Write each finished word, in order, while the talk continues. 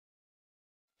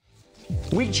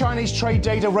Weak Chinese trade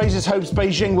data raises hopes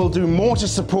Beijing will do more to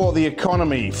support the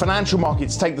economy. Financial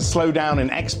markets take the slowdown in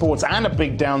exports and a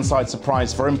big downside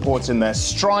surprise for imports in their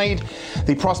stride.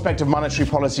 The prospect of monetary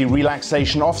policy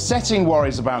relaxation offsetting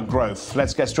worries about growth.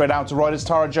 Let's get straight out to Reuters'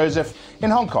 Tara Joseph in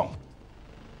Hong Kong.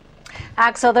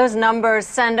 Axel, those numbers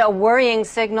send a worrying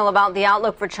signal about the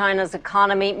outlook for China's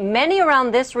economy. Many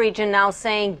around this region now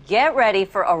saying get ready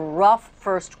for a rough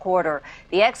first quarter.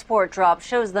 The export drop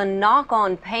shows the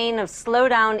knock-on pain of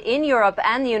slowdown in Europe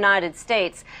and the United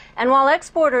States. And while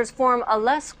exporters form a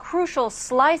less crucial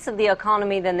slice of the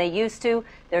economy than they used to,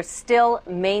 they're still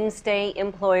mainstay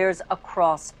employers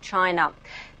across China.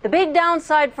 The big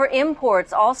downside for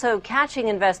imports also catching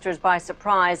investors by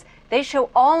surprise. They show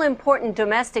all-important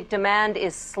domestic demand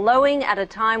is slowing at a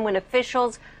time when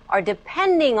officials are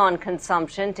depending on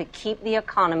consumption to keep the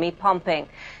economy pumping.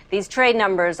 These trade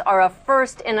numbers are a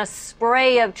first in a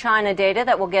spray of China data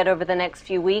that we'll get over the next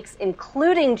few weeks,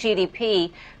 including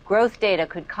GDP. Growth data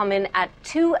could come in at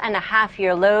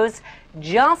 2.5-year lows,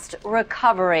 just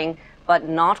recovering, but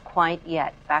not quite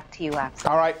yet. Back to you, Axel.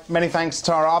 All right, many thanks,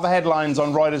 Tara. Other headlines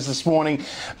on Reuters this morning.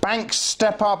 Banks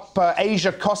step up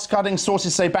Asia cost-cutting.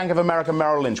 Sources say Bank of America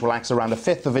Merrill Lynch will axe around a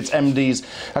fifth of its MDs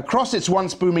across its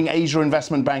once booming Asia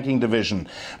investment banking division.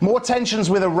 More tensions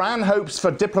with Iran. Hopes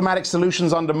for diplomatic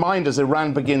solutions undermined as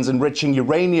Iran begins enriching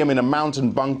uranium in a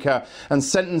mountain bunker and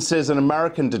sentences an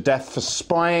American to death for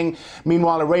spying.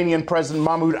 Meanwhile, Iranian President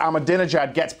Mahmoud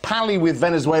Ahmadinejad gets pally with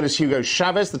Venezuela's Hugo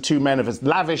Chavez. The two men have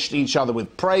lavished each other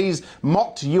with praise,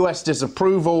 mocked US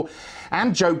disapproval,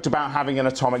 and joked about having an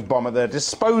atomic bomb at their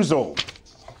disposal.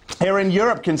 Here in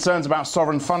Europe, concerns about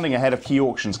sovereign funding ahead of key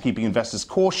auctions, keeping investors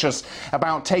cautious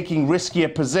about taking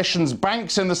riskier positions.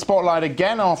 Banks in the spotlight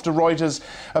again after Reuters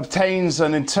obtains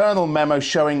an internal memo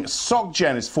showing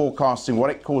SocGen is forecasting what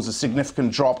it calls a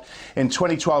significant drop in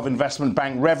 2012 investment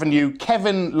bank revenue.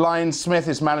 Kevin Lyons-Smith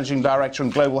is Managing Director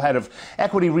and Global Head of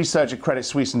Equity Research at Credit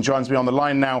Suisse and joins me on the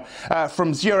line now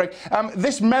from Zurich.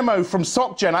 This memo from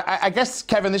SocGen, I guess,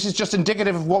 Kevin, this is just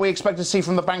indicative of what we expect to see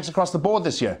from the banks across the board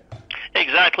this year.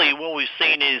 Exactly. What we've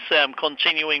seen is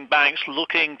continuing banks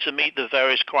looking to meet the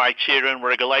various criteria and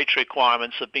regulatory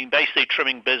requirements have been basically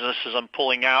trimming businesses and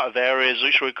pulling out of areas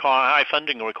which require high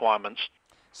funding requirements.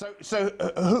 So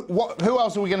who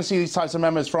else are we going to see these types of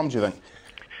memos from, do you think?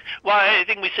 Well, I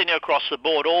think we've seen it across the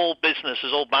board. All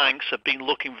businesses, all banks have been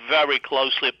looking very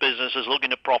closely at businesses,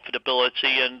 looking at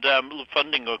profitability and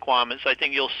funding requirements. I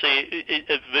think you'll see it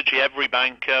at virtually every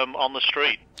bank on the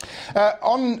street.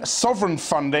 On sovereign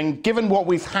funding, given what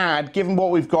we've had, given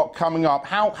what we've got coming up,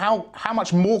 how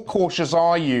much more cautious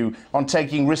are you on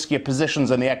taking riskier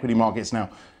positions in the equity markets now?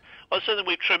 Well,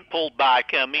 certainly we've pulled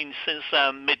back. I mean, since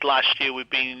mid last year, we've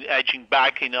been edging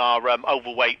back in our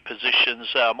overweight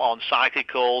positions on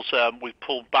cyclicals. We've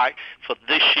pulled back. For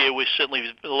this year, we're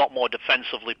certainly a lot more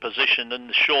defensively positioned. In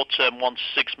the short-term, 1 to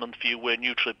 6 month view, we're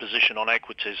neutrally positioned on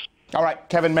equities. All right,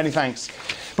 Kevin, many thanks.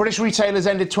 British retailers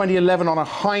ended 2011 on a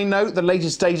high note. The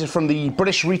latest data from the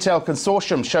British Retail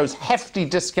Consortium shows hefty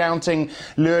discounting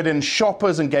lured in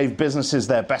shoppers and gave businesses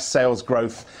their best sales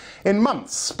growth in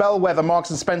months. Bellwether Marks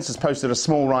 & Spencer's posted a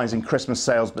small rise in Christmas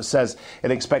sales, but says it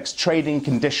expects trading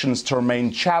conditions to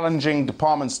remain challenging.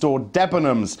 Department store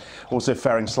Debenhams also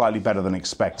faring slightly better than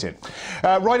expected.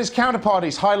 Reuters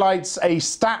Counterparties highlights a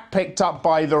stat picked up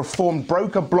by the Reformed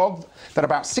Broker blog that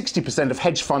about 60% of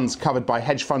hedge funds covered by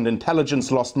Hedge Fund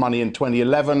Intelligence lost money in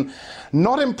 2011.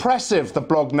 Not impressive, the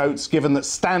blog notes, given that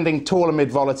standing tall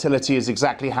amid volatility is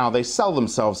exactly how they sell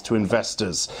themselves to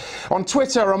investors. On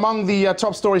Twitter, among the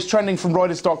top stories trending from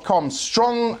Reuters.com,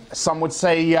 strong, some would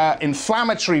say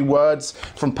inflammatory words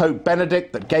from Pope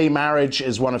Benedict that gay marriage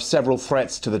is one of several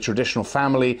threats to the traditional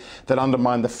family that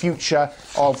undermine the future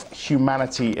of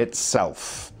humanity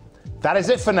itself. That is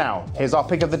it for now. Here's our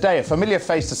pick of the day. A familiar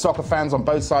face to soccer fans on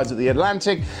both sides of the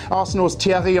Atlantic. Arsenal's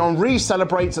Thierry Henry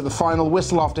celebrates at the final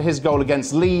whistle after his goal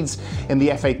against Leeds in the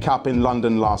FA Cup in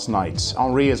London last night.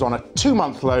 Henry is on a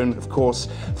 2-month loan, of course,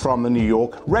 from the New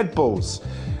York Red Bulls.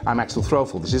 I'm Axel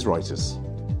Threlfall. This is Reuters.